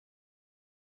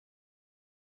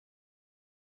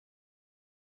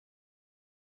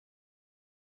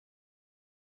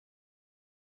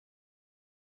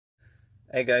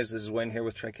Hey guys, this is Wayne here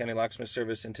with Tri-County Locksmith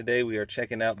Service, and today we are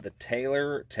checking out the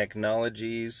Taylor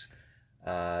Technologies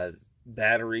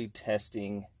battery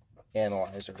testing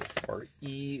analyzer, or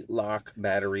E-Lock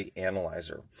battery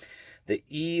analyzer. The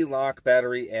E-Lock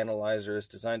battery analyzer is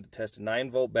designed to test a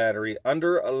 9-volt battery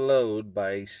under a load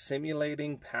by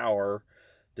simulating power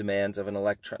demands of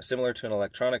similar to an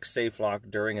electronic safe lock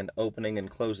during an opening and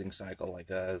closing cycle, like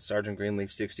a Sergeant Greenleaf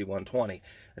 6120.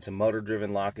 It's a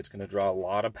motor-driven lock. It's going to draw a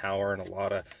lot of power and a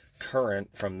lot of current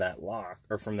from that lock,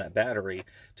 or from that battery,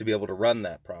 to be able to run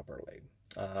that properly.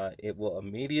 It will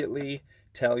immediately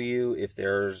tell you if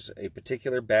there's a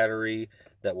particular battery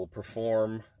that will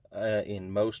perform in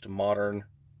most modern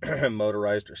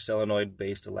motorized or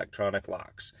solenoid-based electronic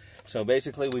locks. So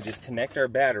basically, we just connect our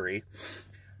battery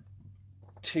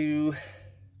to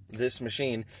this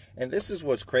machine, and this is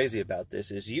what's crazy about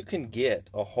this, is you can get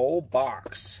a whole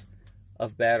box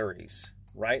of batteries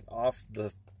right off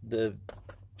the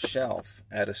shelf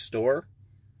at a store,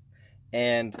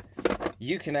 and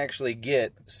you can actually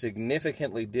get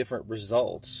significantly different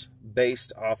results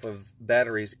based off of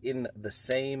batteries in the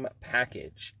same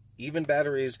package. Even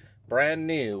batteries brand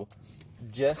new,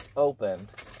 just opened,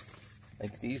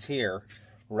 like these here,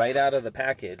 right out of the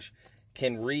package,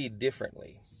 can read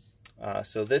differently.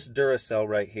 So this Duracell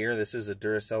right here, this is a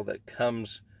Duracell that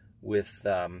comes with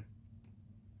a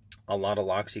lot of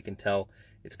locks. You can tell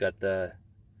it's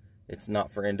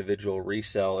not for individual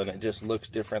resale, and it just looks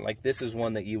different. Like this is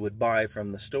one that you would buy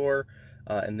from the store,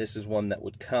 and this is one that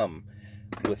would come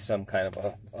with some kind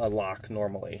of a lock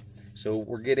normally. So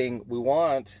we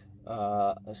want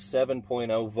a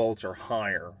 7.0 volts or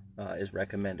higher is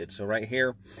recommended. So right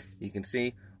here, you can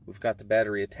see we've got the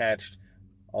battery attached.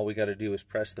 All we got to do is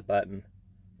press the button,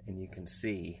 and you can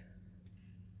see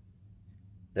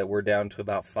that we're down to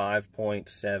about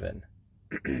 5.7.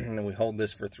 And we hold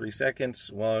this for 3 seconds.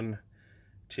 1,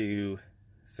 2,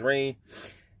 3,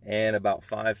 and about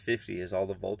 550 is all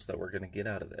the volts that we're going to get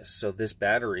out of this. So this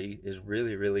battery is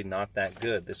really not that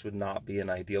good. This would not be an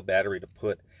ideal battery to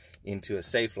put into a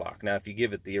safe lock. Now, if you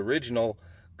give it the original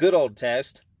good old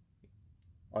test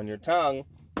on your tongue,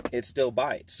 it still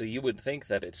bites. So you would think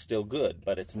that it's still good,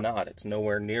 but it's not. It's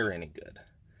nowhere near any good.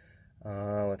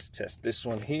 Let's test this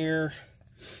one here.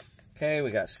 Okay,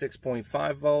 we got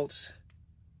 6.5 volts.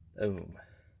 Boom.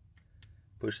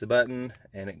 Push the button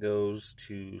and it goes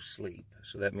to sleep.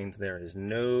 So that means there is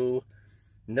no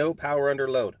power under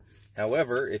load.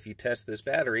 However, if you test this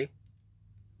battery,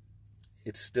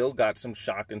 it's still got some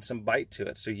shock and some bite to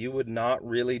it. So you would not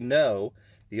really know.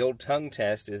 The old tongue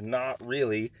test is not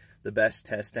really the best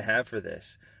test to have for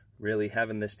this. Really,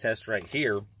 having this test right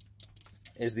here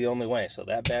is the only way. So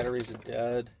that battery's a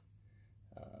dud.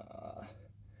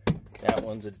 That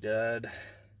one's a dud.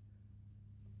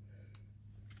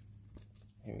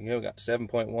 Here we go, got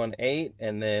 7.18,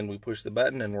 and then we push the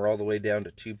button and we're all the way down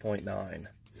to 2.9.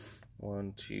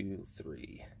 1, 2,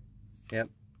 3. Yep.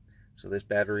 So this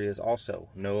battery is also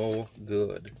no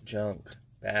good. Junk.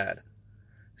 Bad.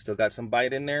 Still got some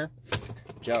bite in there.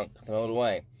 Junk. Throw it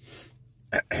away.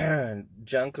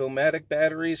 Junk-o-matic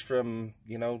batteries from,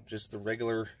 just the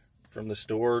regular from the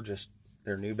store. Just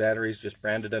they're new batteries, just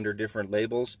branded under different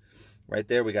labels. Right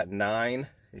there, we got 9.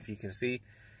 If you can see,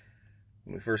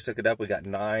 when we first took it up, we got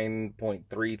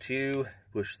 9.32.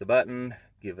 Push the button,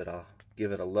 give it a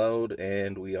load,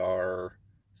 and we are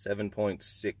 7.6,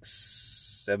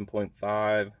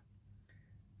 7.5,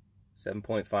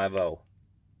 7.50.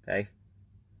 Okay,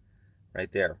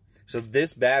 right there. So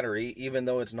this battery, even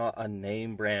though it's not a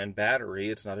name brand battery,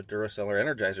 it's not a Duracell or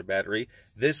Energizer battery,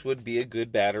 this would be a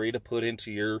good battery to put into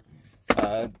your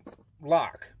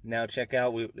lock. Now check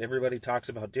out, everybody talks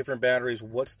about different batteries.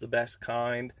 What's the best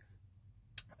kind?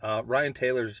 Ryan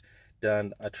Taylor's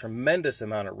done a tremendous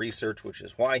amount of research, which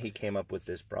is why he came up with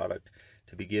this product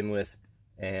to begin with.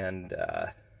 And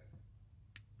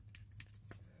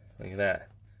look at that.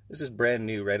 This is brand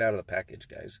new right out of the package,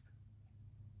 guys.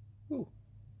 Ooh.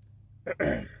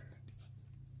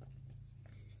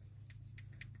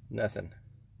 Nothing.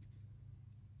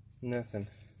 Isn't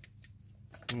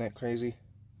that crazy?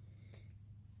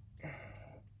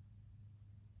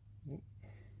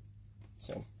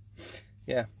 So,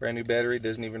 yeah, brand new battery,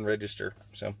 doesn't even register.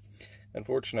 So,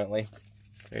 unfortunately,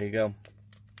 there you go.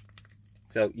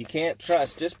 So, you can't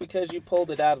trust, just because you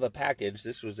pulled it out of the package,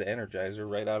 this was the Energizer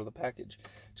right out of the package.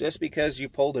 Just because you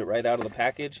pulled it right out of the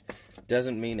package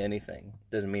doesn't mean anything.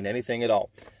 Doesn't mean anything at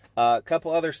all. A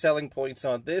couple other selling points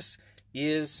on this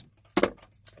is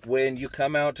when you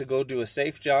come out to go do a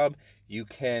safe job, you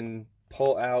can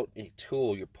pull out a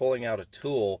tool. You're pulling out a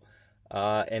tool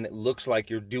and it looks like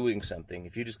you're doing something.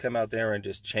 If you just come out there and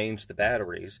just change the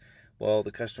batteries, Well,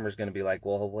 the customer's going to be like,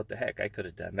 well, what the heck? I could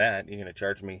have done that. You're going to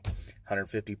charge me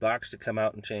 $150 to come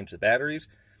out and change the batteries?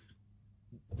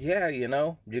 Yeah, you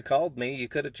know, you called me. You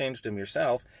could have changed them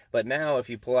yourself. But now if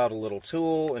you pull out a little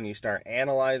tool and you start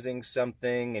analyzing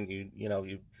something, and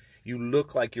you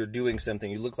look like you're doing something,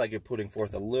 you look like you're putting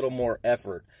forth a little more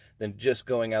effort than just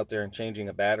going out there and changing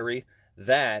a battery,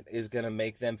 that is going to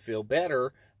make them feel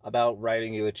better about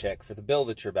writing you a check for the bill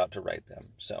that you're about to write them.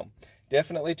 So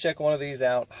definitely check one of these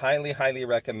out. Highly, highly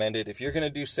recommended. If you're going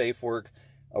to do safe work,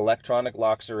 electronic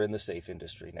locks are in the safe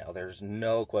industry now. There's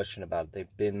no question about it.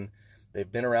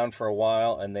 They've been around for a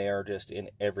while, and they are just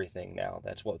in everything now.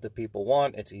 That's what the people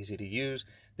want. It's easy to use.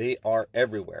 They are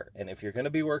everywhere. And if you're going to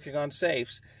be working on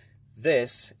safes,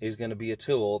 this is going to be a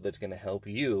tool that's going to help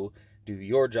you do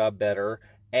your job better.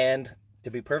 And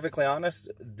to be perfectly honest,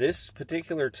 this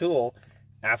particular tool,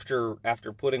 after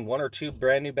putting 1 or 2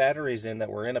 brand new batteries in that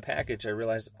were in a package, I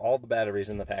realized all the batteries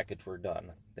in the package were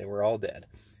done. They were all dead.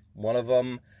 One of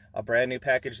them, a brand new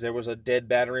package, there was a dead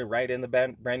battery right in the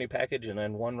brand new package, and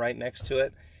then one right next to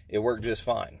it. It worked just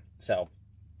fine. So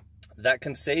that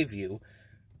can save you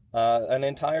an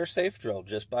entire safe drill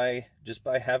just by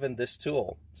having this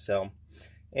tool. So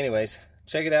anyways,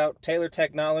 check it out. Taylor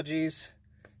Technologies,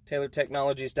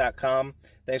 TaylorTechnologies.com.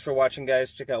 Thanks for watching,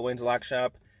 guys. Check out Wayne's Lock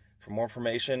Shop for more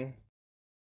information.